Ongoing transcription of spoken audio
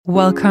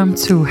Welcome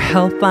to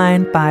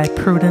Healthline by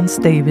Prudence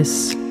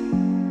Davis.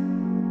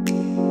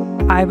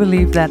 I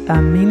believe that a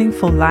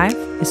meaningful life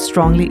is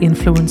strongly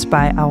influenced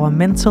by our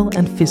mental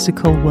and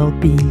physical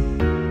well-being.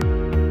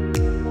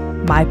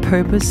 My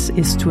purpose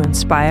is to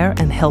inspire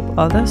and help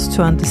others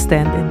to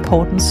understand the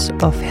importance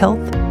of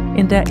health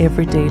in their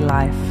everyday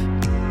life.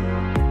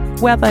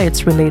 Whether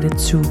it's related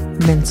to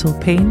mental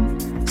pain,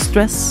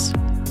 stress,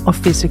 or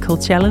physical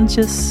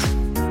challenges,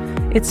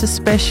 it's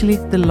especially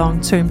the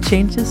long-term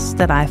changes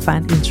that I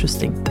find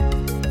interesting.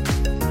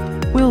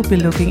 We'll be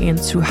looking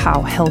into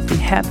how healthy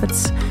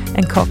habits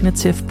and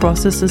cognitive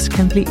processes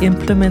can be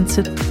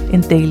implemented in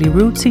daily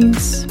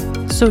routines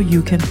so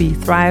you can be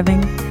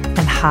thriving and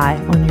high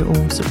on your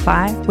own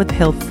supply with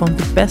help from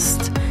the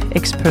best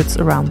experts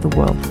around the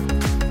world.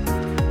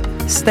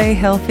 Stay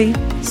healthy,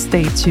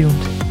 stay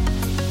tuned.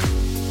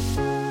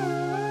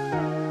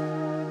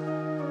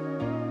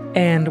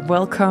 And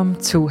welcome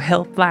to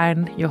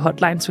Healthline, your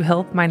hotline to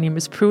health. My name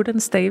is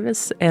Prudence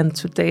Davis, and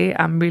today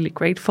I'm really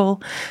grateful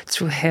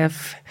to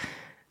have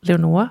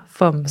Leonora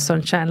from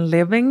Sunshine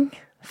Living,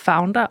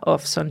 founder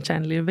of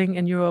Sunshine Living,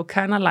 and you're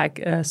kind of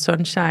like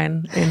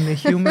sunshine in the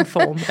human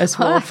form as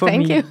well for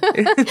thank me. You.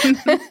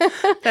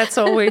 That's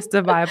always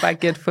the vibe I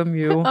get from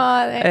you.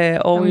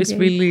 Always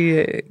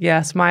really,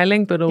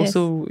 smiling, but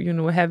also,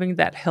 having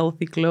that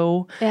healthy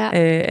glow.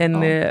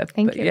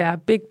 Thank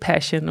you. Big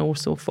passion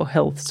also for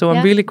health. So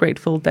I'm really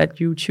grateful that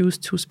you choose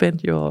to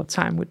spend your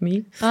time with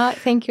me.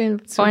 Thank you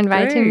for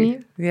inviting me.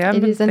 Yeah,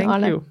 it is an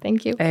honor. You.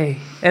 Thank you. Hey,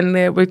 and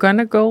we're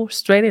gonna go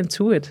straight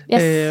into it.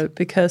 Yes.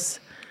 Because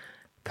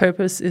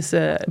purpose is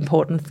an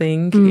important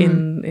thing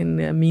in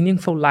a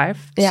meaningful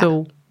life. Yeah.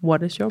 So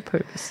what is your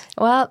purpose?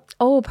 Well,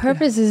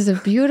 purpose is a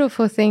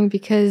beautiful thing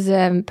because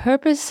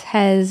purpose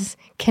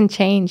can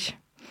change.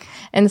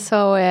 And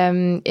so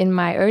in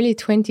my early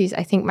 20s,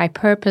 I think my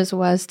purpose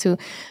was to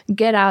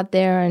get out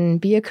there and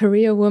be a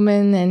career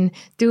woman and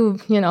do,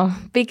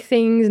 big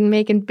things and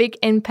make a big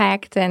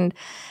impact. And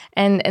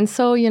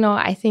so,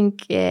 I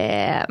think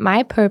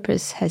my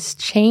purpose has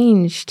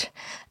changed.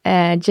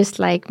 Just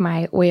like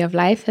my way of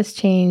life has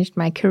changed,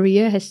 my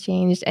career has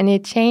changed, and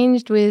it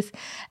changed with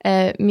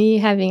me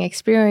having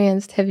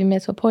experienced heavy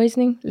metal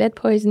poisoning, lead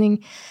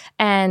poisoning,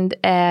 and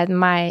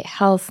my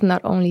health not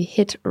only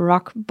hit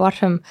rock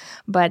bottom,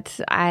 but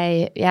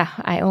I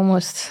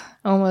almost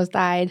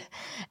died.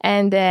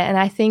 And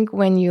I think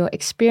when you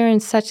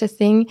experience such a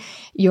thing,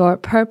 your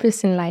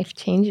purpose in life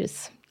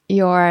changes.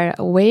 Your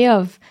way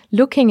of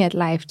looking at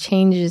life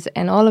changes,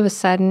 and all of a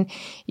sudden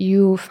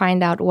you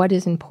find out what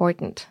is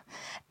important.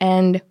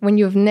 And when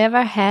you've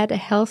never had a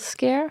health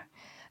scare,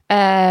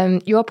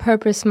 your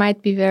purpose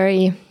might be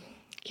very,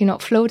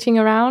 floating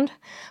around.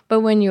 But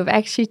when you've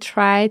actually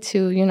tried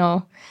to,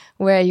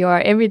 where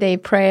your everyday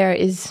prayer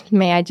is,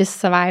 may I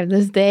just survive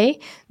this day,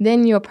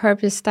 then your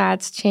purpose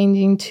starts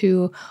changing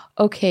to,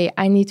 okay,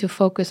 I need to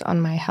focus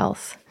on my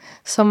health.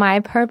 So my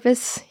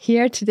purpose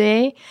here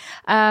today,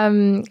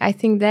 I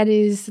think that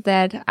is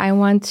that I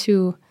want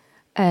to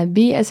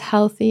be as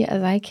healthy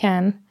as I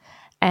can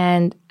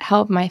and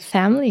help my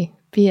family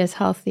be as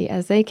healthy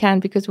as they can,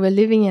 because we're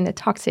living in a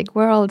toxic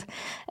world.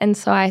 And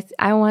so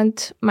I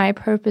want my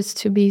purpose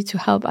to be to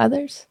help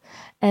others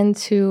and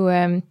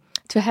to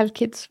have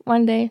kids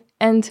one day,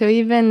 and to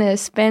even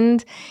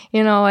spend,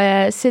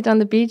 sit on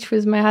the beach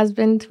with my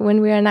husband when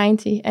we are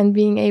 90 and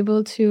being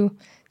able to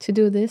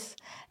do this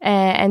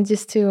and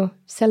just to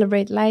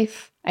celebrate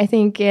life. I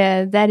think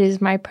that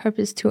is my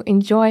purpose, to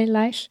enjoy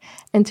life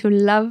and to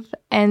love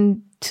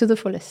and to the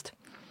fullest.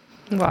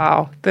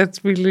 Wow,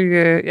 that's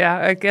really,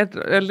 I get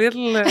a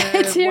little,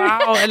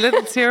 a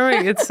little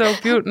teary. It's so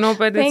beautiful. No,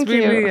 but it's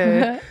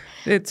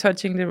really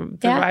touching the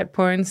right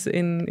points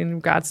in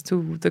regards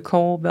to the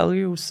core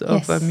values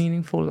of a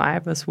meaningful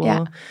life as well.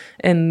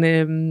 Yeah.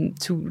 And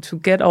to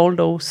get all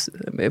those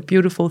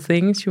beautiful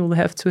things, you'll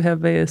have to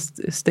have a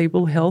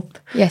stable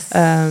health. Yes.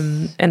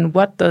 And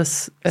what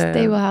does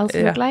stable health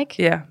look like?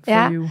 Yeah,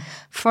 for you.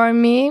 For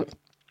me,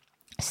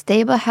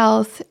 stable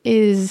health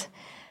is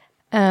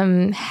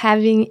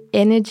having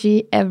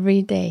energy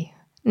every day,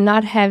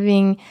 not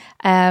having,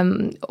 now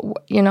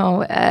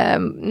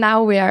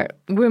we are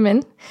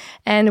women,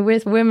 and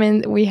with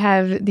women, we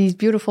have these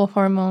beautiful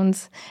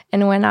hormones.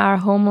 And when our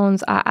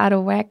hormones are out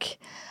of whack,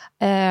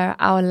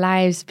 our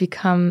lives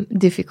become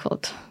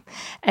difficult.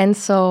 And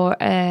so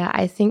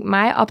I think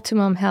my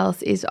optimum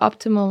health is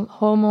optimal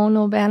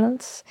hormonal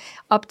balance,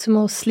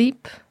 optimal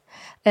sleep,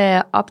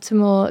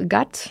 optimal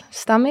gut,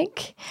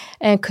 stomach,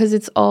 because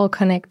it's all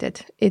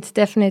connected. It's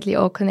definitely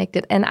all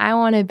connected. And I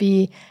want to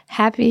be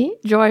happy,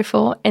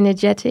 joyful,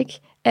 energetic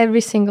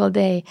every single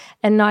day,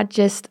 and not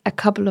just a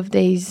couple of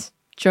days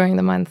during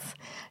the month.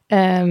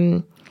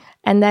 And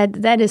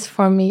that is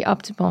for me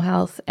optimal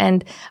health.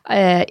 And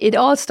it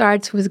all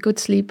starts with good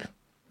sleep.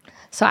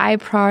 So I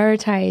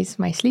prioritize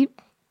my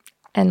sleep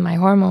and my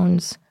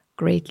hormones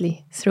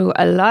greatly through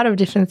a lot of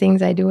different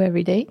things I do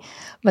every day.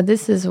 But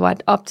this is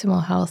what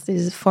optimal health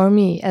is for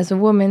me as a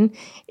woman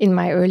in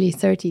my early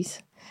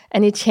 30s.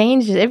 and it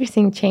changes.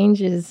 Everything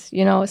changes,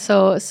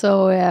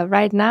 So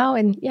right now,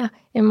 and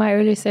in my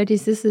early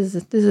 30s,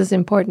 this is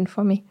important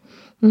for me.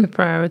 The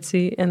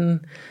priority.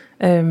 And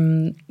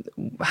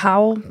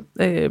how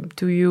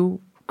do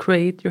you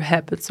create your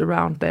habits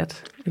around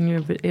that in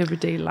your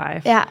everyday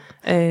life?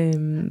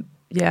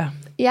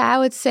 I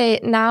would say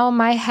now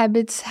my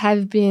habits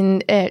have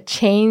been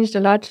changed a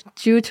lot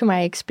due to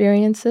my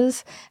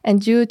experiences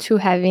and due to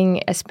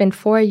having spent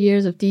 4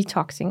 years of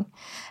detoxing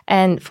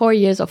and 4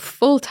 years of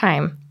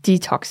full-time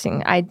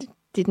detoxing. I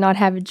did not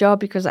have a job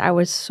because I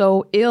was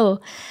so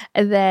ill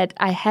that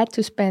I had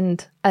to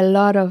spend a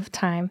lot of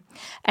time.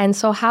 And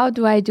so how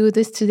do I do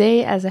this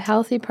today as a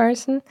healthy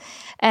person?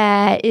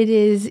 It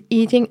is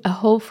eating a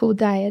whole food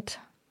diet.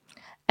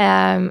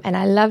 And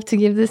I love to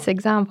give this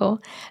example.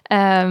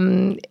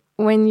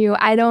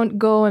 I don't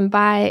go and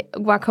buy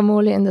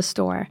guacamole in the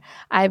store.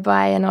 I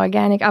buy an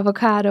organic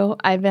avocado,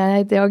 I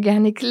buy the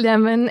organic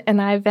lemon,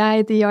 and I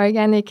buy the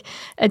organic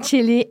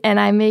chili, and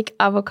I make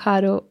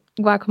avocado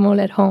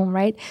guacamole at home,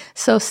 right?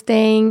 So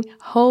staying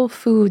whole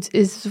foods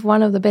is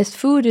one of the best.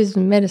 Food is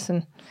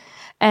medicine.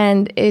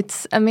 And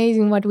it's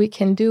amazing what we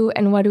can do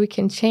and what we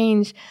can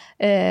change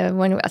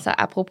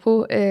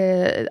apropos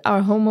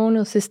our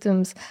hormonal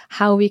systems,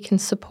 how we can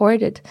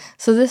support it.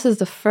 So this is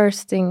the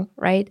first thing,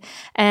 right?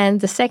 And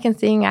the second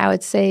thing I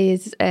would say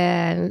is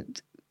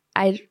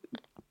I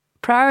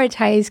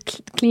prioritize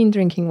clean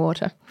drinking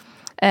water.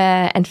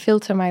 And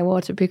filter my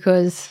water,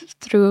 because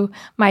through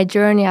my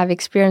journey I've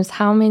experienced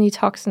how many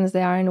toxins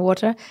there are in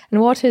water,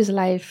 and water is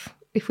life.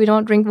 If we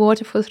don't drink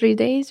water for 3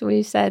 days,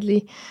 we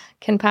sadly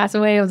can pass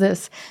away of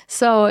this.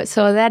 So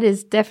that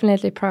is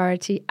definitely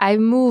priority. I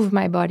move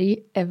my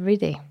body every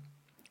day.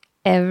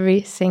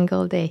 Every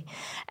single day.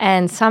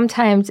 And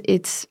sometimes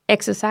it's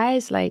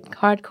exercise, like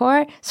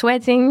hardcore,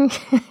 sweating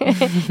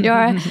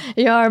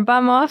your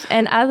bum off.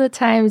 And other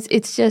times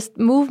it's just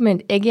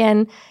movement.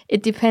 Again,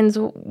 it depends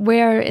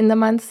where in the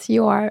month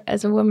you are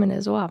as a woman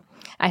as well.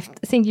 I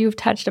think you've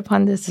touched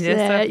upon this.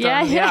 Yes,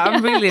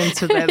 I'm really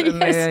into that.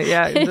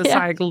 And, in the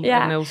cycle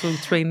and also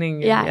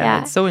training.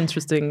 It's so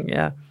interesting.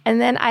 Yeah.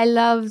 And then I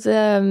love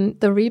the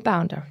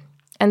rebounder.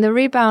 And the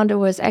rebounder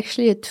was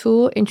actually a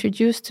tool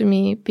introduced to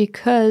me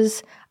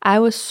because I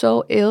was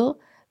so ill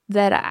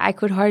that I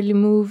could hardly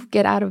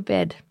get out of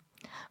bed.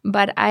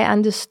 But I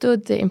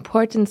understood the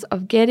importance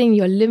of getting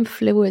your lymph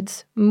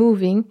fluids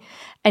moving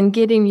and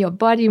getting your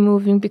body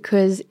moving,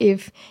 because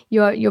if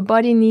your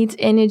body needs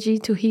energy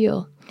to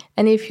heal.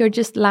 And if you're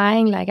just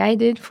lying like I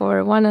did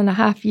for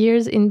 1.5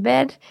 years in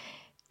bed,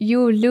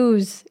 you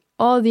lose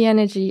all the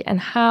energy. And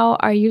how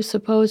are you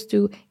supposed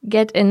to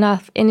get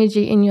enough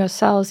energy in your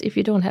cells if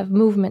you don't have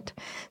movement?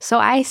 So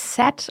I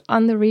sat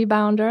on the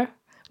rebounder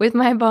with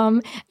my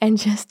bum and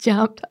just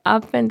jumped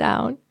up and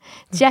down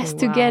just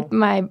to get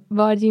my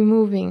body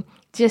moving,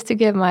 just to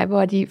get my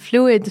body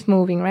fluids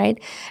moving, right?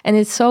 And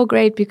it's so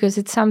great because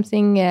it's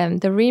something,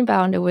 the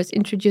rebounder was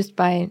introduced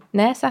by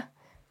NASA.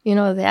 The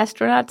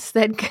astronauts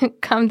that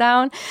come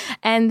down,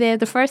 and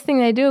the first thing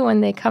they do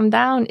when they come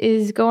down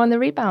is go on the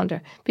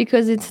rebounder,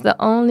 because it's the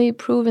only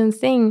proven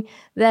thing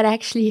that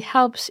actually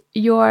helps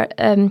your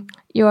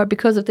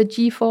because of the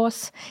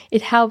G-force,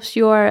 it helps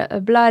your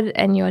blood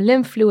and your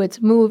lymph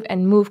fluids move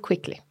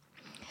quickly.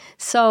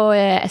 So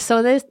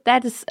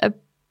that is a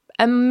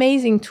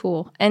amazing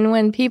tool. And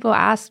when people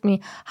ask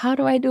me, how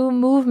do I do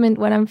movement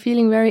when I'm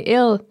feeling very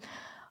ill?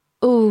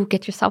 Oh,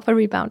 get yourself a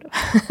rebounder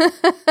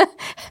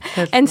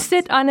and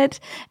sit on it.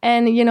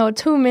 And,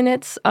 2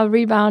 minutes of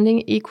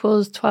rebounding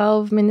equals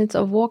 12 minutes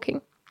of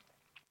walking.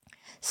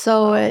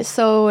 So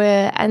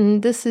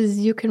and this is,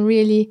 you can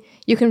really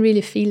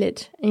feel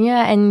it.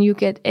 And you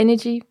get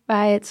energy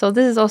by it. So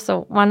this is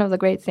also one of the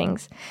great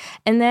things.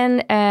 And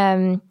then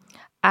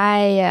I,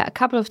 a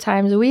couple of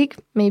times a week,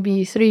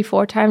 maybe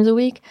 3-4 times a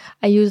week,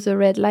 I use the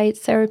red light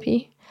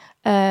therapy,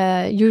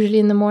 usually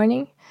in the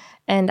morning.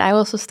 And I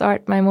also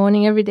start my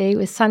morning every day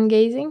with sun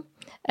gazing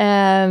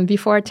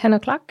before 10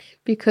 o'clock,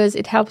 because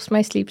it helps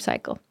my sleep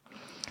cycle.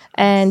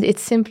 And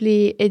it's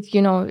simply,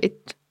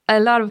 a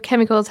lot of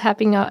chemicals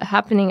happening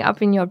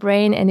up in your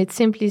brain, and it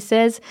simply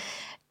says,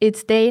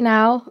 it's day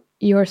now,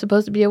 you're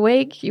supposed to be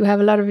awake, you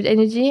have a lot of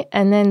energy,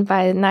 and then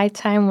by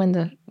nighttime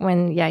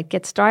when it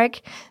gets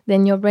dark,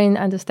 then your brain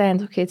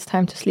understands, okay, it's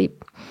time to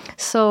sleep.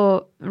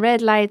 So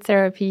red light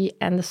therapy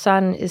and the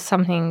sun is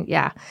something,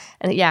 I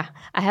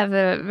have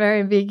a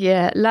very big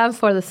love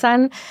for the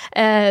sun,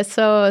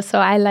 so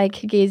I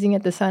like gazing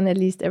at the sun at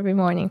least every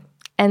morning.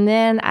 And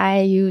then I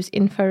use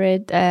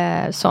infrared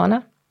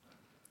sauna,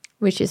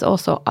 which is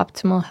also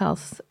optimal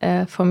health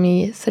for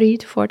me, 3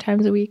 to 4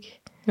 times a week.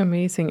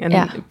 Amazing.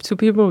 And to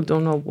people who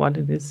don't know what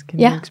it is, can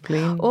you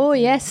explain? Oh,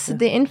 yes.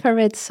 The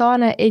infrared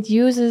sauna, it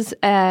uses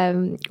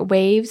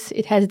waves.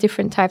 It has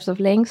different types of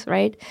lengths,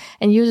 right?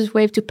 And uses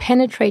waves to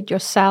penetrate your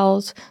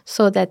cells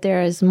so that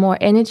there is more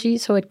energy.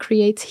 So it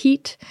creates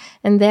heat.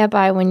 And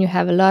thereby, when you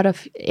have a lot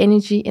of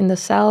energy in the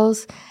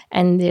cells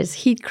and there's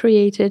heat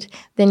created,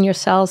 then your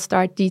cells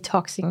start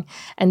detoxing.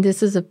 And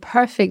this is a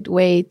perfect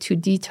way to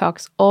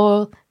detox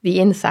all the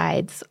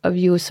insides of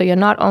you. So you're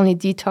not only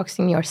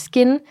detoxing your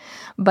skin,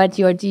 but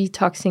you're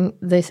detoxing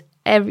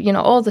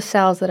all the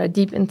cells that are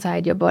deep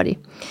inside your body.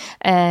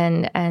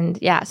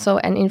 So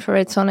an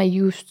infrared sauna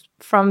used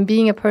from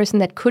being a person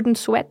that couldn't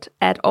sweat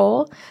at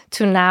all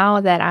to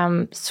now that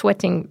I'm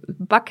sweating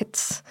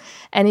buckets.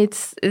 And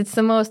it's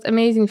the most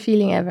amazing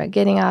feeling ever,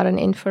 getting out an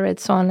infrared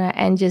sauna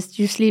and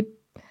you sleep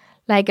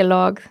like a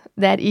log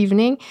that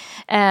evening.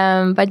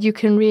 But you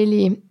can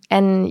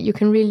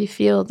really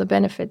feel the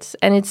benefits.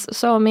 And it's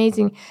so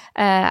amazing.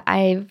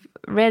 I've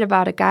read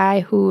about a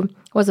guy who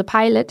was a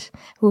pilot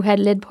who had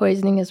lead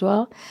poisoning as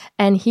well.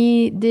 And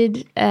he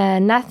did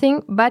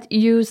nothing but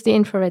use the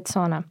infrared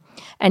sauna.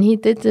 And he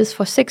did this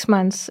for 6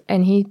 months.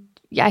 And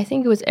I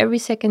think it was every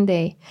second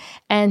day.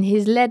 And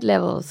his lead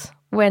levels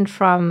went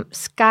from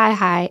sky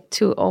high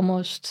to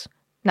almost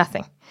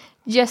nothing,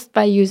 just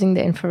by using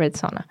the infrared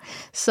sauna.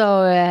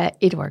 So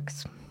it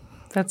works.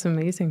 That's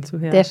amazing to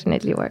hear.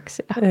 Definitely works.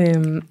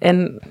 Yeah.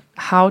 And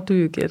how do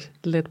you get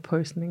lead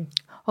poisoning?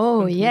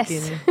 Oh,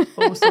 yes.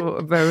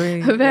 Also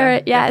very...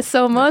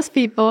 So most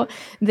people,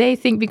 they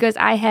think, because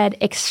I had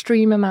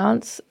extreme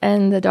amounts,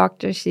 and the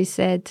doctor, she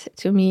said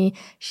to me,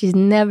 she's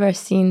never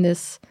seen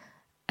this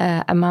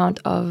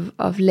amount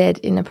of lead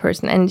in a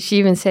person. And she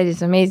even said,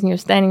 it's amazing, you're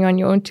standing on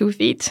your own 2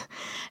 feet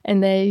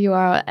and there you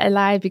are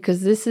alive,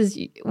 because this is,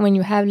 when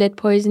you have lead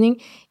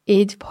poisoning,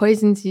 it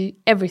poisons you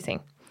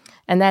everything.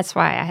 And that's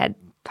why I had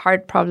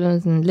heart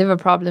problems and liver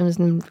problems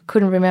and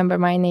couldn't remember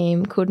my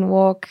name, couldn't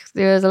walk.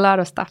 There was a lot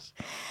of stuff.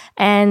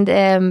 And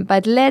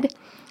but lead,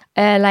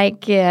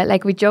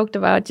 like we joked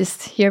about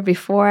just here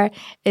before,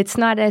 it's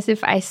not as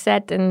if I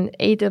sat and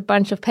ate a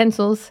bunch of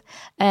pencils.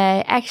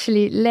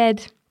 Actually,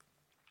 lead,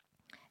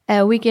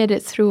 we get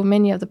it through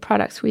many of the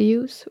products we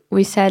use.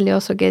 We sadly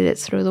also get it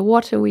through the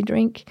water we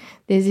drink.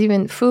 There's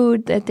even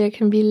food that there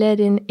can be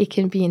lead in. It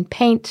can be in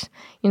paint,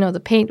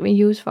 the paint we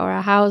use for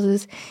our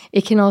houses.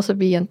 It can also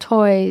be on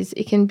toys.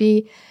 It can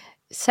be,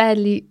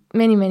 sadly,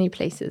 many, many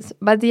places.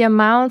 But the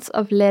amounts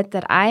of lead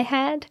that I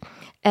had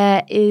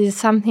is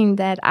something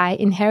that I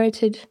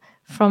inherited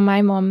from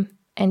my mom,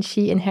 and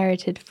she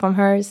inherited from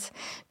hers,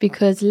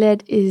 because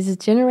lead is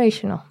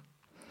generational.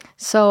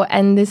 So,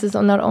 and this is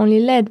not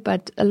only lead,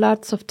 but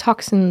lots of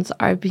toxins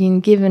are being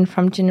given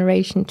from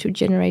generation to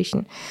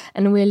generation.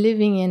 And we're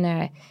living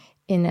in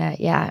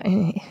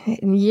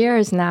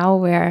years now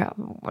where,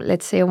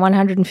 let's say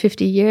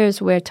 150 years,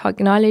 where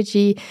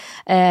technology,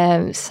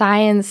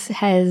 science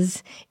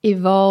has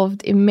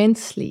evolved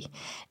immensely.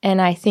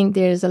 And I think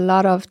there's a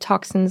lot of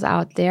toxins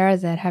out there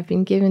that have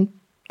been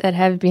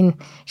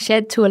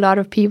shed to a lot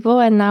of people,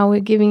 and now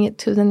we're giving it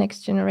to the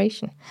next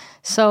generation.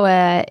 So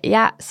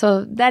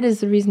so that is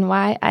the reason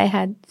why I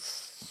had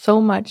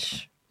so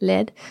much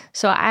lead.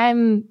 So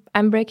I'm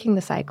breaking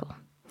the cycle.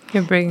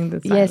 You're breaking the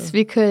cycle. Yes,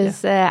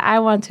 because I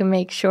want to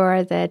make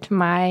sure that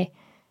my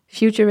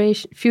future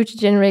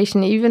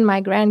generation, even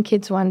my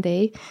grandkids one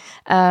day,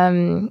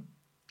 don't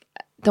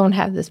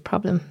have this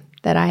problem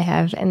that I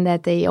have, and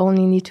that they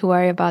only need to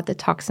worry about the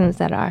toxins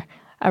that are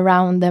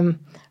around them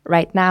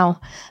right now.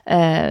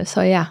 That's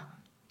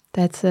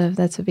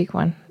a big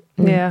one.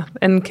 Yeah,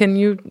 and can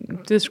you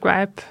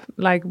describe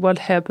what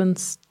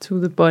happens to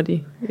the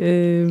body,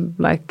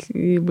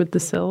 with the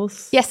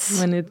cells?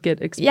 Yes. When it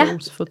get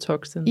exposed for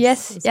toxins.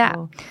 Yes. Yeah.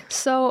 Well.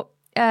 So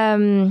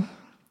I'll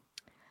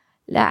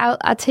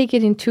take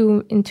it in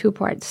two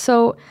parts.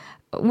 So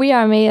we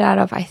are made out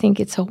of, I think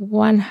it's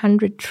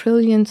 100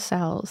 trillion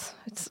cells.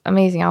 It's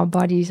amazing. Our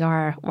bodies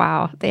are,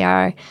 they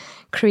are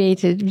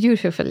created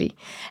beautifully.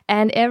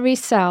 And every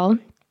cell,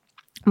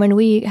 when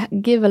we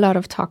give a lot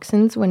of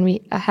toxins, when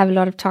we have a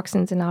lot of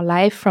toxins in our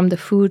life from the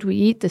food we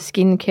eat, the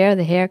skin care,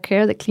 the hair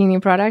care, the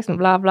cleaning products, and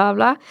blah, blah,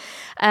 blah,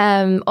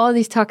 all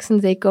these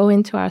toxins, they go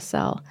into our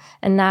cell.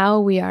 And now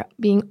we are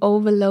being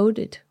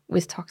overloaded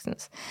with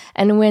toxins.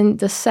 And when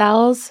the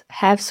cells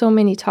have so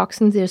many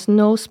toxins, there's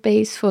no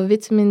space for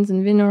vitamins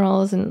and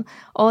minerals and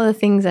all the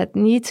things that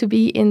need to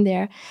be in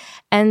there.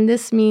 And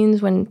this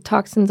means when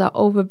toxins are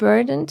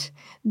overburdened,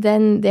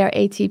 then their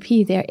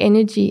ATP, their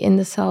energy in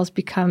the cells,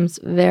 becomes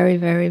very,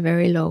 very,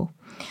 very low.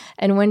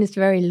 And when it's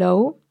very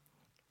low,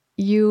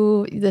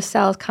 the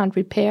cells can't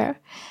repair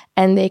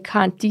and they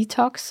can't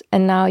detox.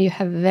 And now you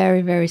have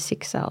very, very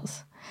sick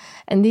cells.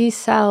 And these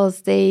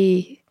cells,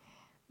 they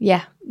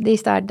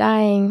start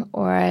dying,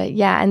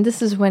 and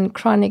this is when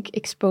chronic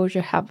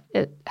exposure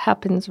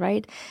happens,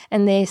 right?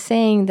 And they're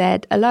saying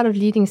that a lot of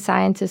leading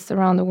scientists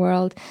around the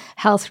world,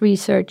 health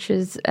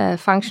researchers,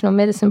 functional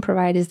medicine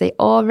providers, they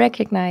all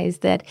recognize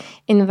that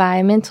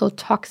environmental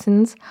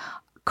toxins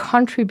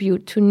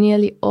contribute to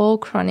nearly all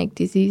chronic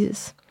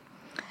diseases.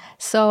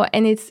 So,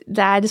 and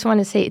I just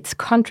want to say it's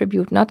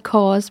contribute, not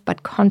cause,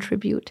 but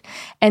contribute.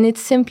 And it's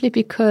simply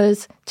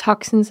because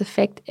toxins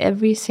affect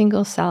every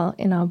single cell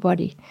in our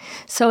body.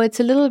 So it's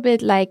a little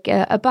bit like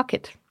a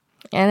bucket.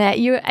 And I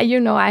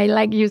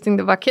like using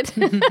the bucket.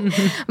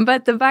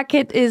 But the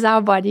bucket is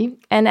our body.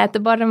 And at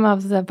the bottom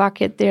of the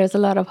bucket, there's a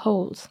lot of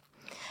holes.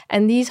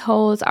 And these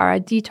holes are our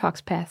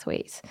detox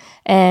pathways.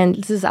 And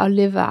this is our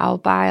liver, our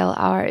bile,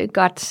 our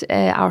gut,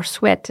 our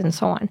sweat, and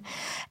so on.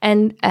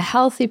 And a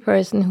healthy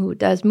person who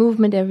does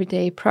movement every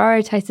day,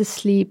 prioritizes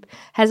sleep,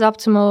 has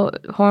optimal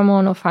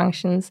hormonal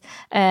functions,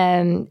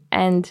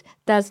 and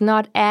does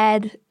not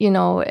add,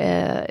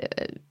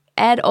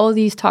 add all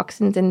these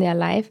toxins in their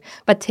life,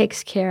 but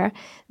takes care.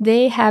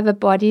 They have a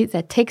body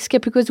that takes care,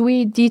 because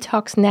we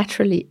detox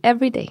naturally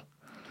every day.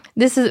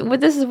 This is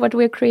what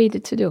we're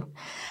created to do.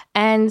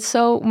 And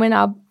so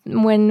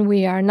when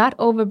we are not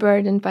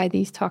overburdened by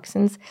these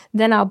toxins,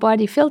 then our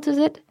body filters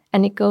it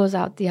and it goes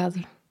out,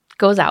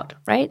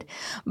 right?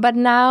 But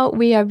now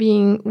we have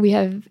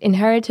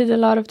inherited a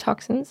lot of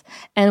toxins,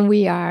 and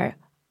we are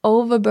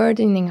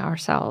overburdening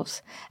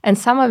ourselves. And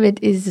some of it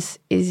is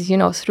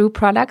through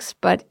products,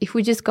 but if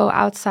we just go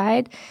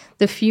outside,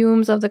 the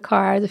fumes of the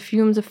car, the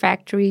fumes of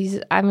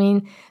factories, I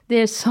mean,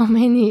 there's so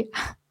many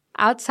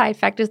outside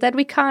factors that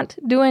we can't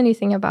do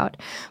anything about.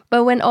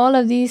 But when all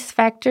of these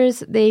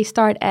factors, they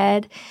start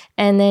add,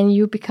 and then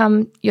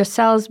your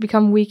cells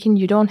become weakened,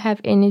 you don't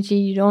have energy,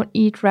 you don't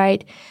eat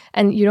right,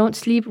 and you don't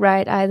sleep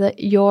right either,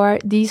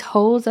 these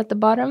holes at the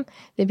bottom,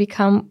 they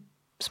become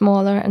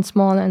smaller and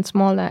smaller and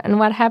smaller. And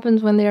what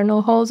happens when there are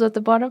no holes at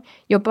the bottom?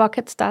 Your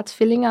bucket starts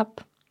filling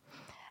up.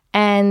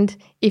 And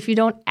if you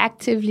don't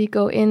actively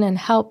go in and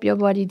help your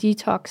body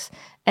detox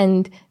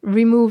and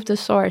remove the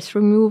source,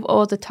 remove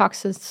all the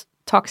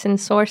toxin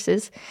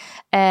sources,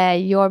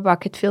 your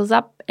bucket fills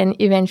up and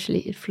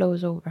eventually it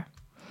flows over.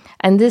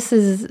 And this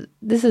is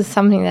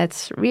something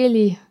that's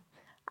really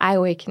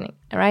eye-awakening,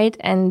 right?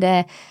 And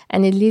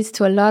it leads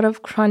to a lot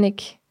of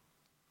chronic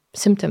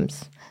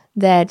symptoms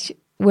that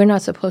we're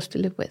not supposed to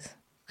live with,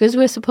 because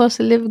we're supposed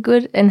to live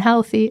good and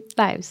healthy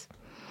lives.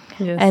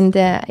 Yes. And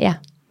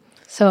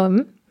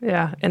so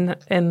yeah,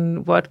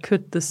 and what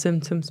could the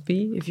symptoms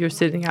be if you're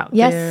sitting out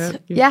yes, there?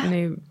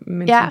 You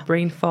mentioned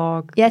brain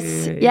fog.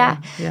 Yes,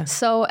 yeah.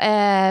 So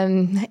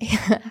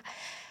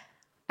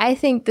I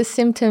think the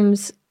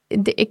symptoms,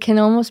 it can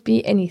almost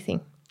be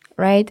anything,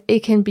 right?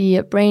 It can be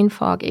a brain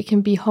fog. It can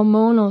be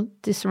hormonal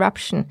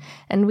disruption.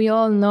 And we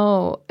all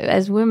know,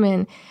 as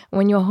women,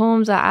 when your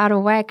hormones are out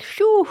of whack,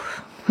 phew,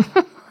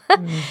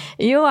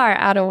 you are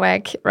out of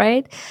whack,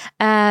 right?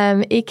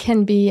 It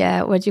can be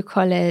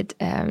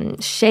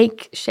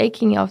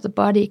shaking of the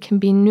body. It can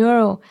be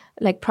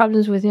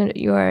problems with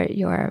your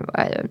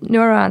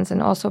neurons,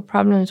 and also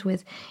problems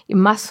with your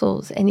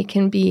muscles. And it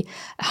can be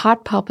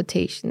heart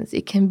palpitations.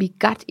 It can be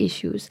gut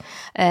issues.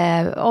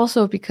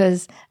 Also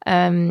because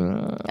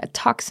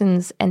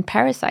toxins and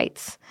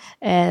parasites,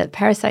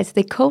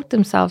 they coat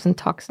themselves in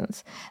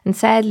toxins. And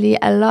sadly,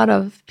 a lot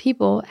of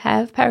people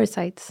have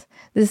parasites.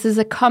 This is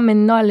a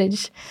common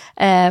knowledge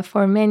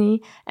for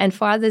many, and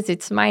for others,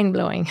 it's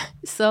mind-blowing.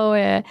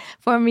 So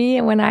for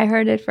me, when I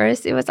heard it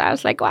first, I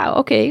was like, wow,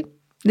 okay,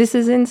 this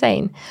is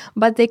insane.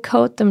 But they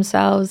coat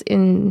themselves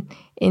in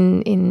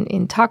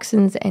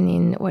toxins and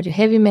in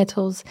heavy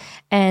metals,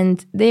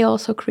 and they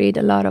also create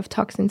a lot of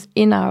toxins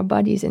in our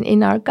bodies and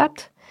in our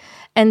gut.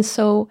 And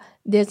so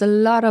there's a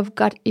lot of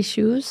gut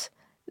issues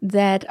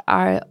that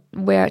are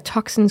where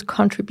toxins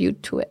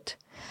contribute to it.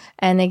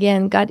 And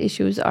again, gut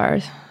issues are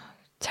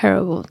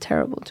terrible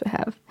to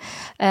have.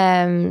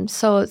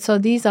 So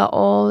these are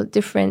all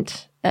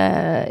different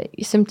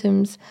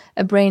symptoms.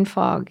 A brain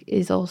fog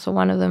is also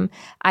one of them.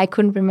 I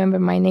couldn't remember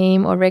my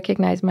name or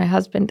recognize my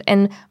husband.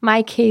 And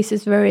my case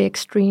is very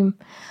extreme,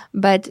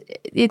 but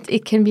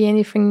it can be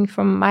anything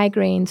from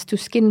migraines to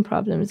skin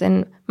problems.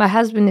 And my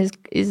husband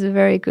is a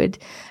very good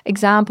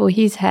example.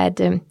 He's had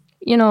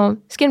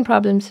skin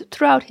problems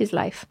throughout his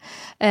life,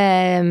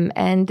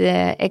 and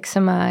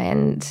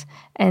eczema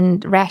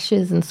and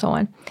rashes and so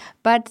on.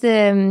 But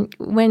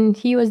when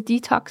he was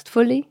detoxed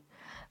fully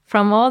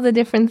from all the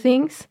different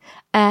things,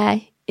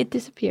 it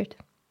disappeared.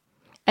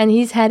 And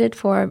he's had it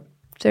for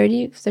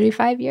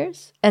 35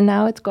 years, and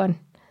now it's gone.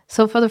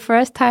 So for the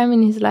first time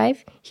in his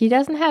life, he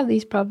doesn't have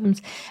these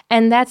problems.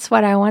 And that's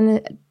what I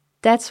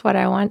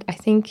want. I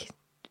think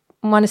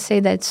I want to say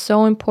that it's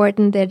so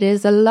important that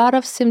there's a lot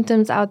of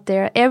symptoms out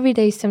there,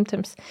 everyday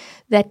symptoms,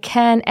 that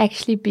can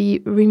actually be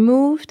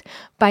removed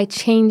by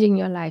changing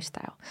your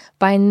lifestyle,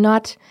 by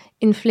not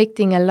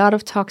inflicting a lot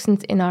of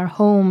toxins in our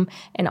home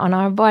and on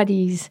our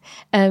bodies,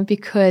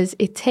 because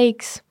it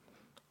takes,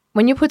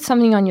 when you put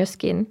something on your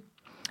skin,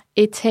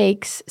 it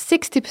takes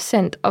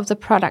 60% of the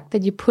product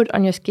that you put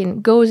on your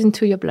skin goes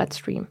into your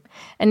bloodstream,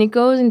 and it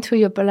goes into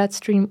your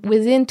bloodstream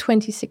within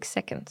 26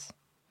 seconds.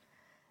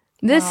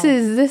 This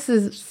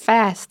is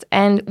fast,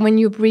 and when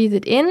you breathe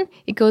it in,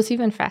 it goes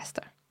even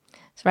faster,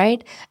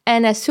 right?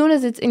 And as soon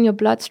as it's in your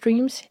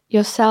bloodstreams,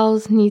 your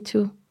cells need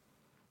to,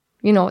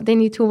 they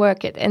need to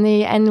work it.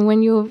 And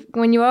when you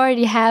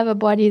already have a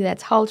body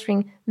that's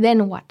haltering,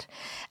 then what?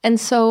 And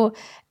so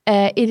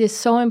it is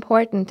so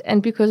important.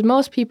 And because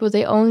most people,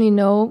 they only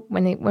know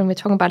when we're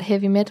talking about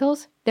heavy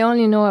metals, they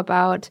only know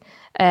about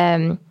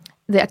the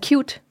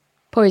acute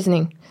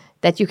poisoning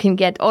that you can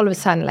get all of a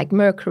sudden, like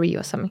mercury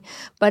or something.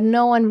 But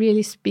no one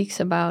really speaks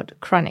about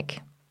chronic,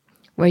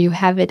 where you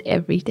have it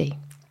every day.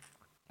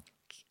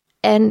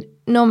 And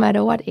no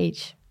matter what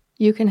age,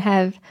 you can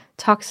have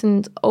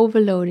toxins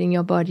overloading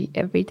your body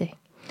every day.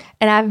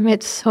 And I've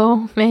met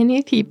so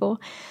many people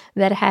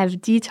that have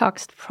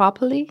detoxed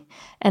properly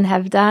and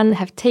have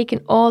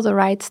taken all the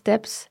right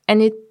steps.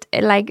 And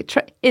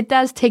it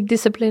does take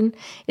discipline.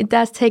 It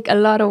does take a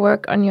lot of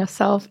work on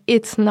yourself.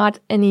 It's not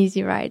an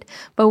easy ride.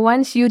 But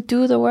once you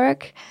do the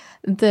work,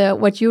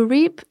 what you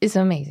reap is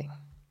amazing.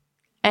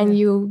 And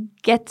you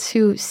get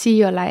to see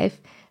your life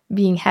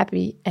being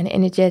happy and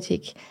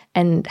energetic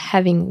and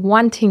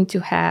wanting to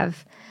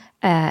have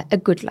a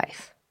good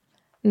life.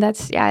 And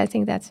I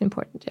think that's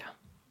important,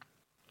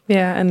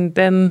 Yeah, and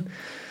then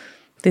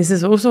this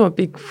is also a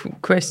big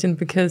question,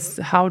 because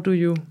how do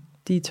you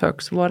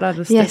detox? What are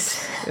the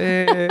steps?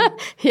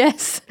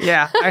 Yes.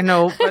 Yeah, I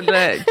know,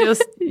 but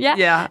just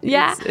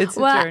it's a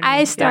journey.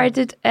 I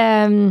started.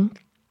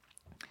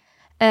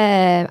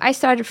 I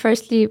started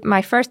firstly,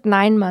 my first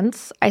 9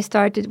 months. I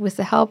started with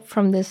the help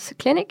from this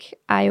clinic,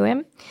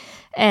 IOM,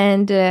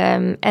 and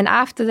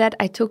after that,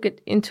 I took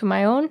it into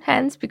my own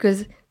hands,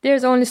 because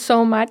there's only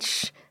so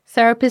much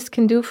therapists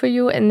can do for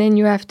you, and then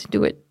you have to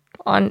do it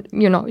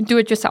do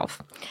it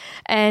yourself.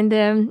 And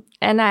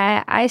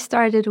I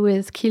started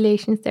with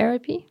chelation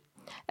therapy,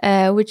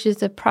 which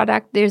is a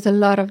product. There's a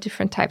lot of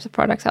different types of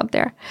products out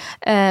there,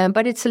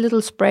 but it's a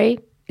little spray.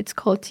 It's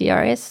called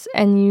TRS,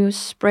 and you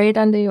spray it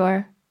under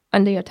your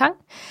tongue,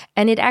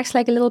 and it acts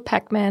like a little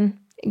Pac-Man.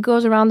 It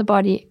goes around the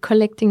body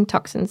collecting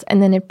toxins,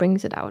 and then it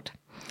brings it out.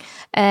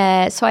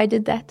 So I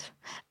did that.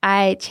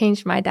 I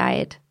changed my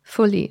diet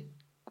fully.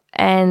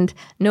 And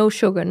no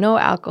sugar, no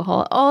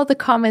alcohol, all the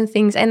common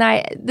things. And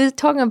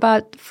talking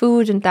about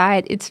food and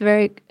diet,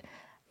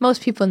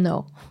 most people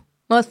know.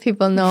 Most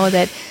people know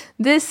that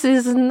this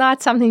is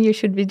not something you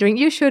should be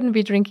drinking. You shouldn't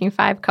be drinking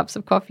 5 cups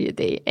of coffee a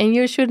day. And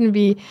you shouldn't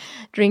be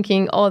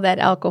drinking all that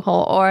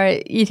alcohol or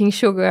eating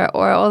sugar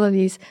or all of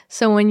these.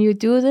 So when you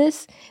do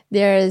this,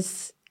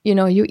 there's,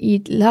 you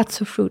eat lots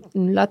of fruit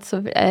and lots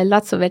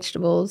of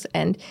vegetables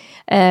and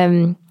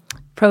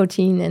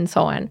protein and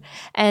so on.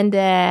 And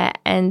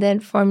then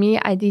for me,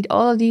 I did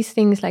all of these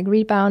things like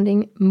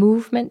rebounding,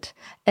 movement,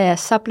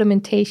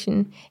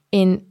 supplementation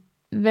in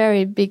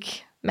very big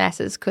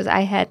masses, because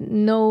I had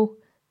no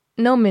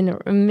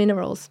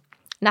minerals,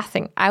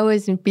 nothing. I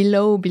was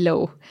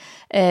below.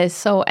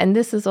 And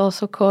this is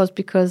also caused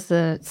because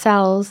the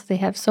cells, they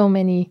have so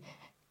many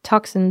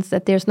toxins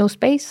that there's no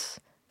space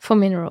for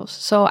minerals.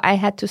 So I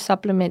had to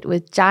supplement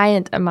with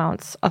giant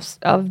amounts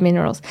of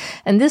minerals.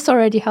 And this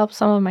already helped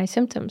some of my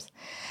symptoms.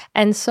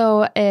 And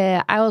so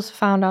I also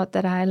found out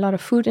that I had a lot of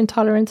food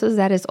intolerances.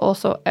 That is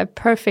also a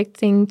perfect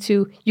thing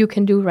you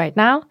can do right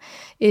now,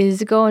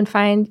 is go and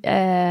find,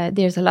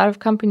 there's a lot of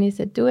companies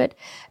that do it.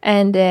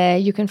 And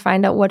you can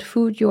find out what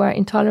food you are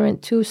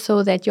intolerant to,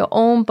 so that your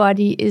own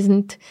body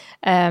isn't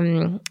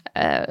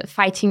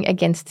fighting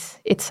against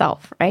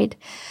itself, right?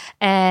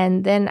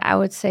 And then I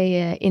would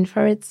say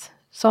infrared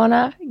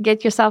sauna,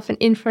 get yourself an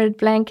infrared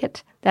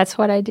blanket. That's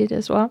what I did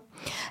as well.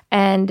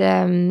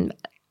 And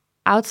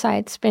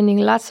outside, spending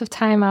lots of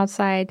time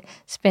outside,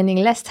 spending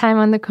less time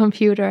on the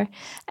computer,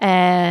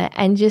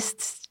 and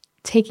just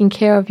taking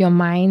care of your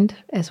mind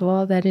as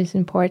well. That is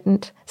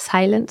important.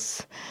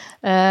 Silence.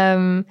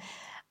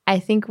 I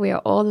think we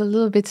are all a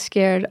little bit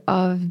scared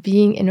of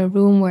being in a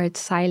room where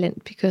it's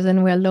silent, because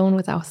then we're alone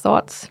with our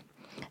thoughts.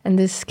 And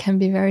this can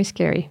be very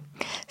scary.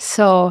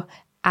 So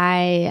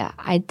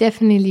I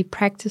definitely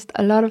practiced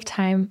a lot of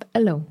time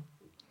alone.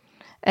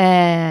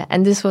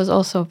 And this was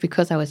also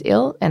because I was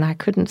ill and I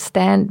couldn't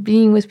stand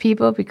being with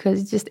people,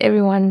 because just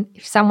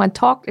if someone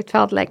talked, it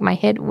felt like my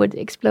head would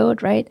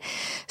explode, right?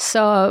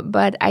 So,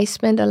 but I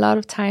spent a lot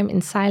of time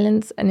in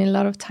silence and a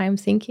lot of time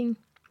thinking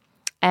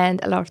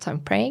and a lot of time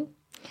praying.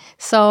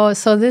 So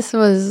this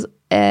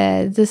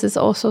is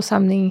also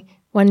something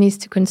one needs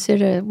to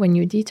consider when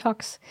you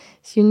detox.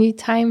 So you need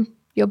time.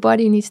 Your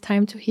body needs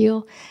time to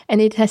heal.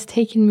 And it has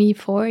taken me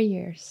 4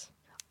 years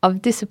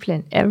of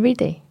discipline every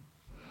day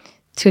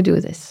to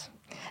do this,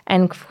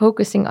 and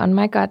focusing on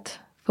my gut,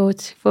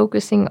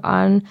 focusing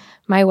on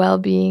my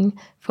well-being,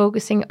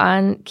 focusing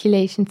on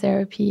chelation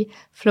therapy,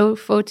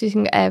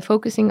 focusing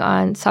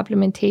on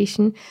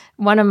supplementation.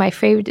 One of my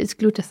favorite is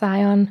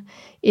glutathione.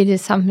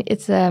 It's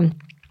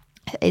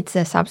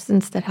a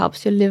substance that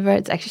helps your liver.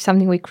 It's actually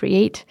something we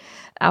create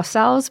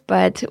ourselves,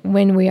 but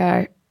when we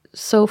are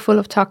so full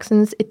of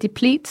toxins, it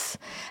depletes,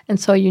 and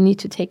so you need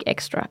to take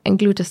extra. And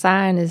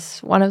glutathione is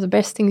one of the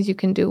best things you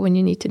can do when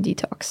you need to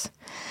detox.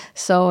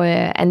 So,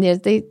 and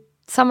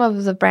some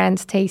of the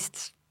brands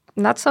taste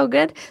not so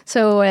good.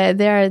 So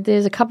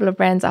there's a couple of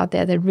brands out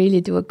there that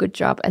really do a good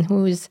job, and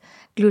whose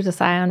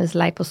glutathione is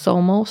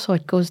liposomal, so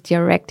it goes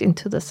direct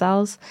into the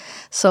cells.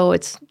 So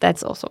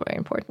that's also very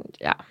important.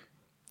 Yeah.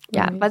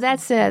 Amazing. But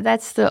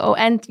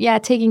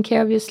taking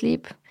care of your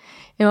sleep.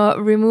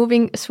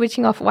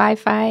 Switching off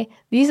Wi-Fi.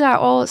 These are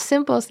all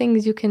simple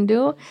things you can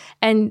do.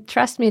 And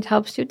trust me, it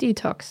helps you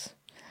detox,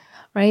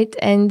 right?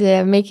 And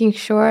making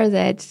sure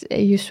that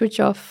you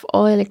switch off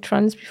all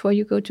electronics before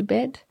you go to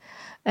bed.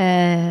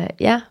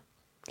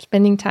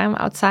 Spending time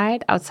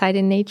outside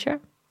in nature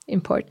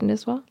important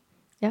as well.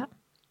 Yeah.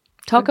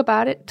 Talk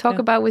about it. Talk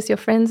about with your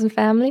friends and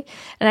family.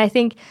 And I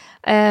think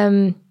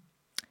when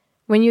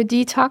you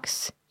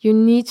detox, you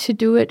need to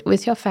do it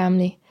with your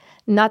family.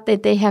 Not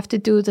that they have to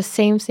do the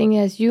same thing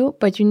as you,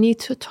 but you need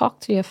to talk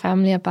to your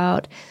family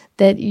about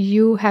that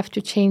you have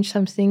to change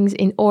some things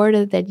in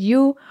order that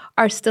you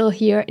are still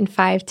here in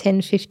 5,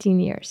 10, 15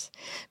 years.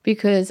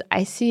 Because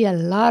I see a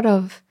lot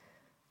of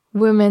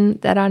women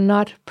that are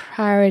not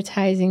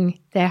prioritizing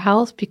their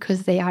health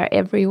because they are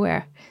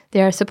everywhere.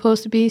 They are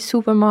supposed to be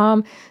super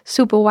mom,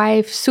 super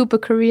wife, super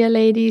career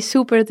lady,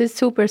 super this,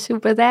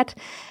 super that.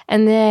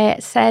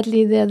 And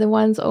sadly, they're the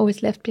ones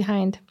always left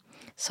behind.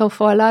 So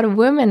for a lot of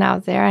women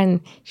out there,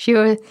 and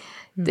sure,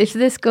 if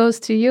this goes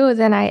to you,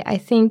 then I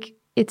think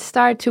it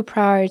starts to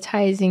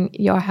prioritizing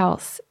your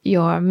health,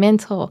 your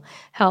mental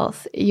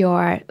health,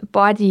 your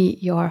body,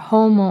 your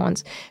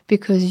hormones,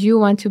 because you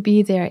want to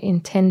be there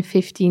in 10,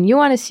 15. You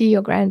want to see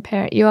your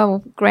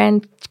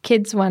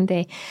grandkids one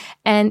day.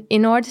 And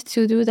in order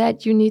to do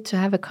that, you need to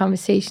have a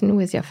conversation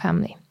with your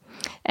family.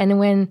 And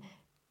when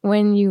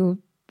you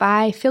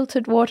buy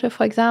filtered water,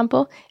 for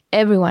example,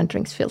 everyone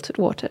drinks filtered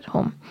water at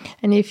home.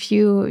 And if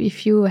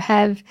you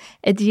have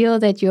a deal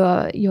that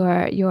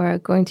you're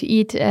going to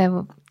eat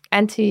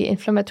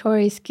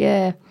anti-inflammatory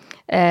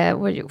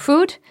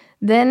food,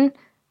 then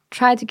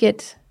try to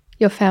get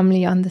your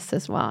family on this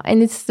as well.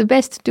 And it's the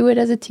best to do it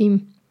as a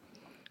team,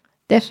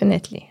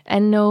 definitely.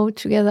 And know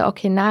together,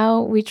 okay,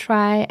 now we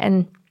try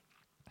and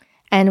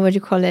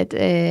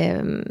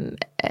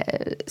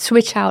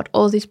switch out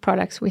all these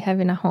products we have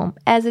in our home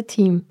as a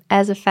team,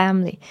 as a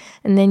family.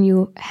 And then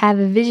you have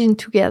a vision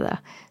together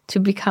to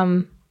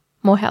become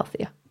more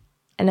healthier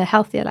and a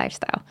healthier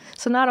lifestyle.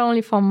 So not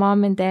only for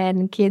mom and dad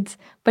and kids,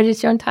 but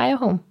it's your entire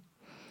home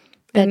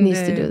that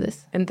needs to do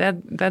this. And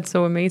that's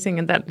so amazing.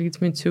 And that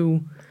leads me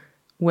to,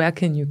 where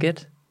can you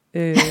get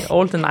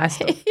all the nice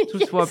stuff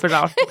to swap it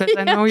out? Because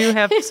I know you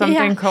have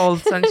something called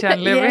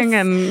Sunshine Living.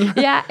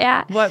 Yes.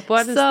 And what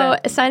is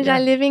that? So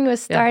Sunshine Living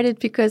was started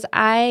because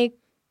the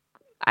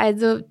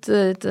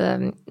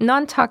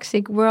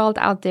non-toxic world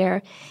out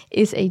there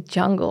is a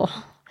jungle.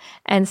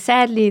 And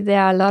sadly,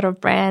 there are a lot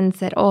of brands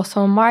that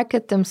also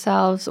market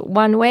themselves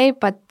one way,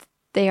 but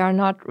they are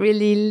not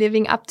really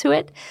living up to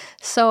it.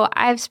 So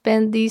I've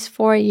spent these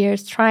 4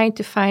 years trying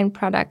to find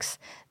products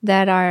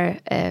that are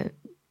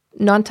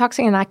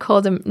non-toxic, and I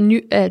call them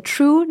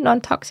true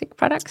non-toxic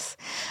products,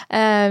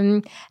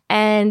 and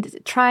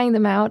trying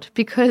them out,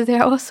 because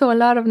there are also a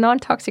lot of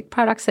non-toxic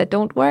products that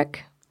don't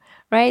work.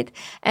 Right?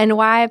 And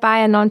why buy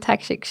a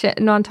non-toxic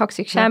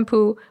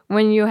shampoo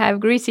when you have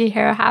greasy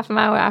hair half an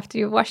hour after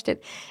you've washed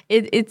it?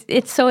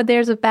 It's so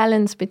there's a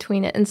balance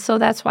between it. And so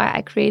that's why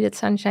I created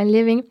Sunshine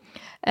Living.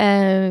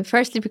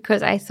 Firstly,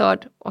 because I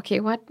thought,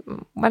 okay, what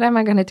am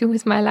I going to do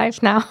with my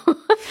life now?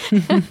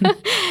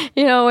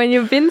 When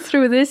you've been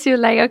through this, you're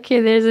like,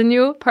 okay, there's a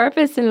new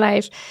purpose in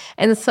life.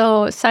 And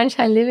so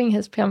Sunshine Living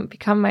has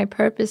become my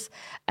purpose,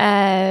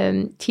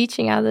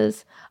 teaching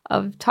others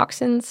of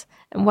toxins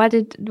and what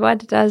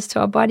it does to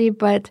our body,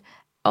 but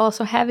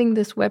also having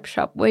this web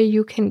shop where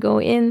you can go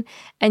in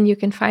and you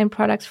can find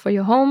products for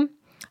your home,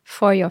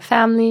 for your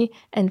family,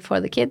 and for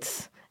the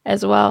kids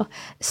as well.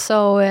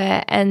 So,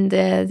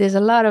 there's a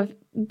lot of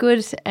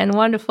good and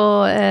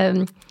wonderful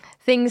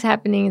things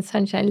happening in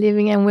Sunshine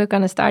Living, and we're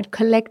going to start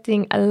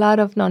collecting a lot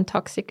of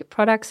non-toxic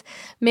products.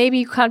 Maybe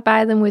you can't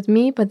buy them with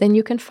me, but then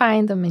you can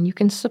find them and you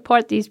can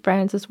support these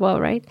brands as well,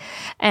 right?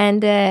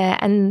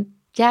 And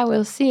yeah,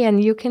 we'll see.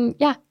 And you can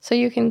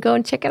go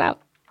and check it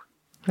out.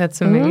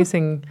 That's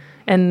amazing.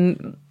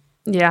 And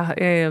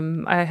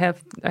I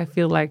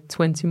feel like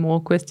 20 more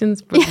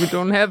questions, but we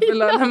don't have a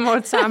lot more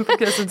time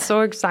because it's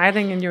so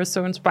exciting and you're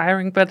so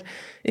inspiring. But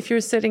if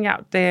you're sitting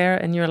out there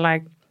and you're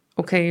like,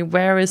 okay,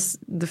 where is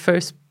the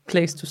first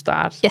place to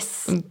start?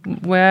 Yes.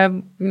 Where,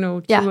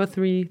 2 or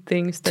 3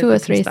 things that 2 or you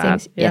 3 can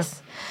start. things,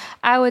 yes.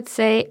 I would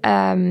say,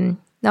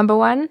 number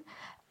 1,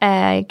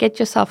 get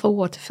yourself a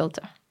water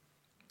filter.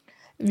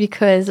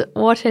 Because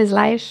water is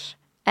life,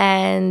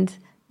 and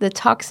the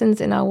toxins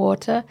in our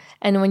water.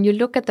 And when you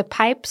look at the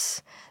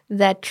pipes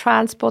that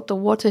transport the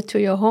water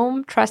to your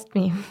home, trust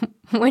me,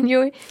 when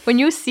you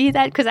see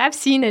that, because I've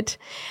seen it,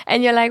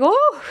 and you're like,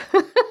 oh,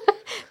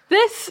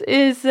 this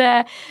is,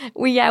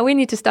 we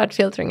need to start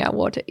filtering our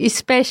water,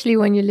 especially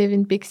when you live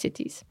in big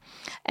cities.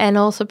 And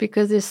also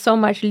because there's so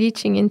much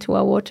leaching into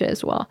our water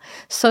as well.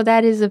 So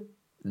that is a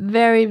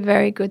very,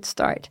 very good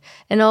start.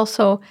 And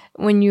also,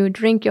 when you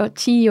drink your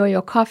tea or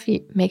your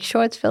coffee, make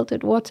sure it's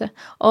filtered water.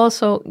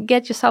 Also,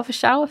 get yourself a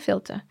shower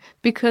filter,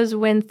 because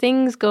when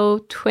things go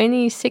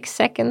 26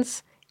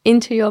 seconds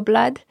into your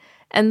blood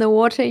and the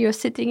water you're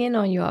sitting in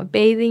or you're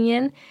bathing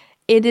in,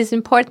 it is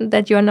important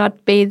that you're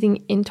not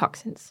bathing in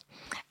toxins.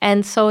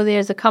 And so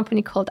there's a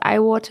company called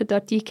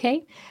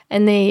iwater.dk,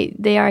 and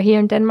they are here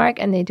in Denmark,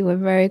 and they do a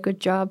very good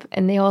job.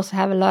 And they also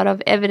have a lot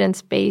of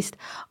evidence-based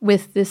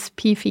with this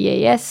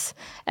PFAS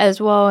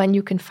as well, and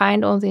you can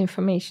find all the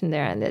information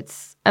there, and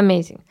it's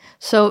amazing.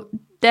 So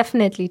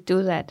definitely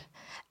do that.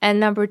 And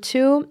number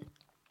 2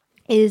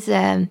 is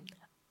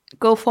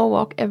go for a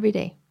walk every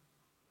day.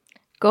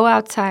 Go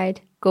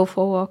outside, go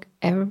for a walk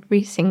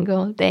every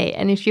single day.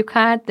 And if you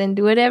can't, then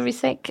do it every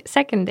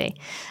second day.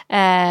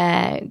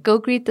 Go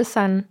greet the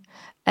sun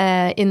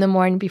in the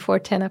morning before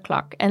 10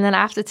 o'clock. And then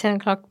after 10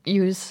 o'clock,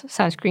 use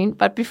sunscreen.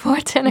 But before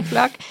 10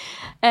 o'clock,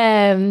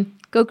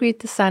 go greet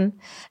the sun.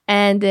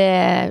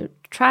 And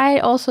try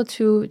also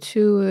to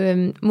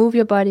move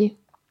your body.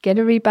 Get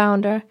a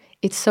rebounder.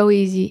 It's so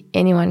easy.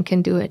 Anyone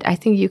can do it. I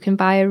think you can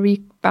buy a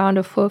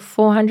rebounder for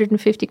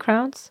 450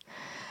 crowns.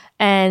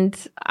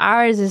 And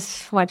ours is,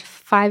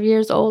 5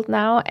 years old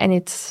now, and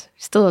it's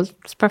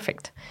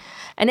perfect.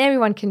 And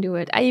everyone can do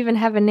it. I even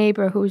have a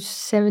neighbor who's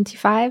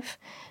 75.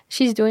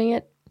 She's doing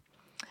it,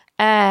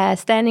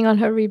 standing on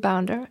her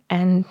rebounder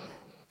and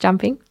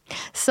jumping.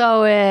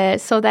 So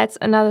that's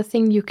another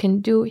thing you can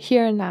do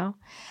here and now,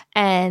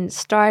 and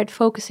start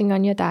focusing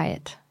on your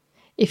diet.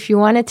 If you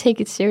want to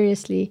take it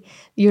seriously,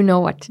 you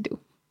know what to do.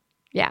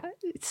 Yeah.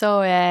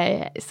 So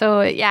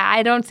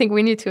I don't think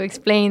we need to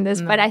explain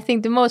this, but I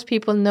think the most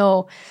people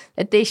know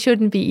that they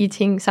shouldn't be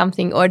eating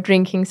something or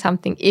drinking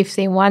something if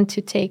they want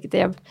to take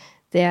their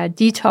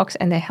detox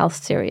and their health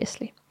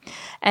seriously.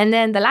 And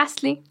then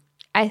lastly,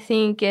 I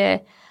think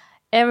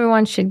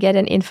everyone should get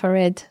an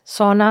infrared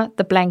sauna,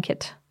 the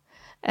blanket.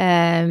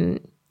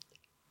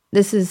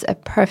 This is a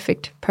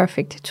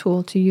perfect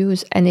tool to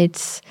use, and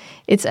it's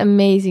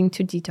amazing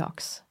to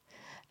detox.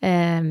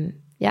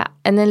 Yeah,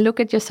 and then look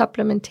at your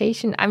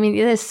supplementation. I mean,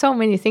 there's so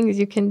many things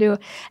you can do.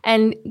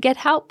 And get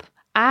help.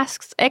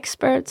 Ask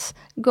experts.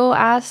 Go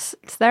ask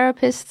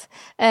therapists.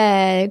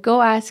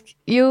 Go ask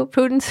you,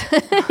 Prudence.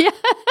 Yeah.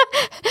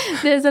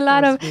 There's a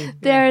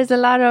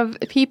lot of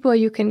people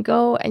you can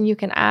go and you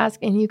can ask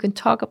and you can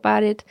talk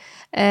about it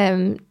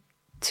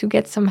to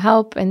get some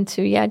help and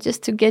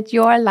just to get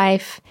your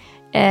life,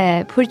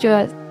 put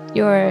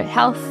your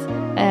health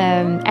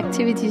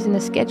activities in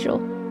a schedule.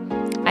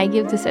 I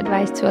give this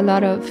advice to a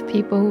lot of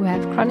people who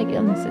have chronic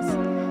illnesses,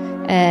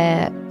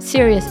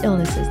 serious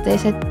illnesses. They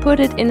said,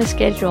 put it in a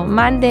schedule.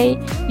 Monday,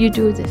 you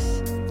do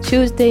this.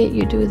 Tuesday,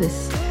 you do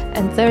this.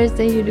 And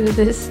Thursday, you do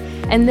this.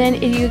 And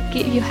then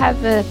you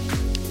have a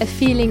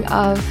feeling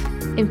of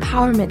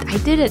empowerment. I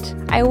did it.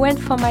 I went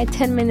for my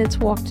 10 minutes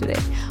walk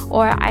today.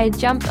 Or I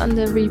jumped on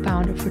the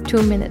rebounder for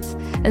 2 minutes.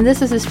 And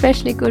this is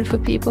especially good for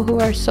people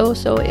who are so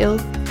ill.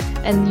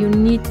 And you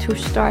need to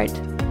start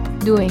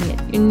doing it.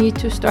 You need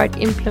to start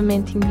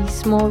implementing these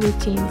small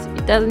routines.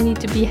 It doesn't need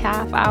to be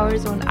half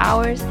hours or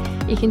hours.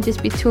 It can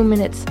just be 2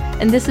 minutes.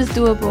 And this is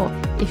doable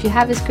if you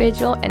have a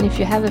schedule and if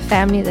you have a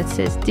family that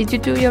says, did you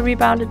do your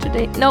rebounder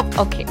today? Nope.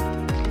 Okay.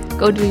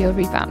 Go do your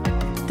rebounder.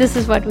 This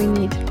is what we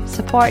need.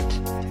 Support,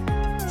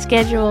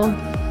 schedule.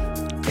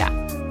 Yeah.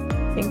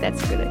 I think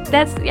that's good.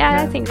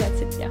 I think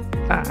that's it. Yeah.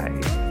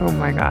 Oh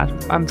my God,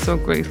 I'm so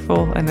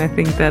grateful, and I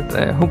think that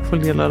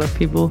hopefully a lot of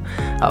people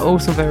are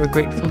also very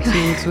grateful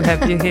to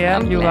have you here.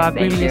 You are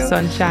really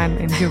sunshine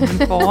in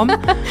human form.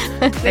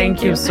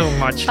 Thank you so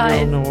much,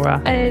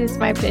 Leonora. It is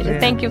my pleasure. Yeah.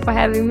 Thank you for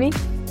having me.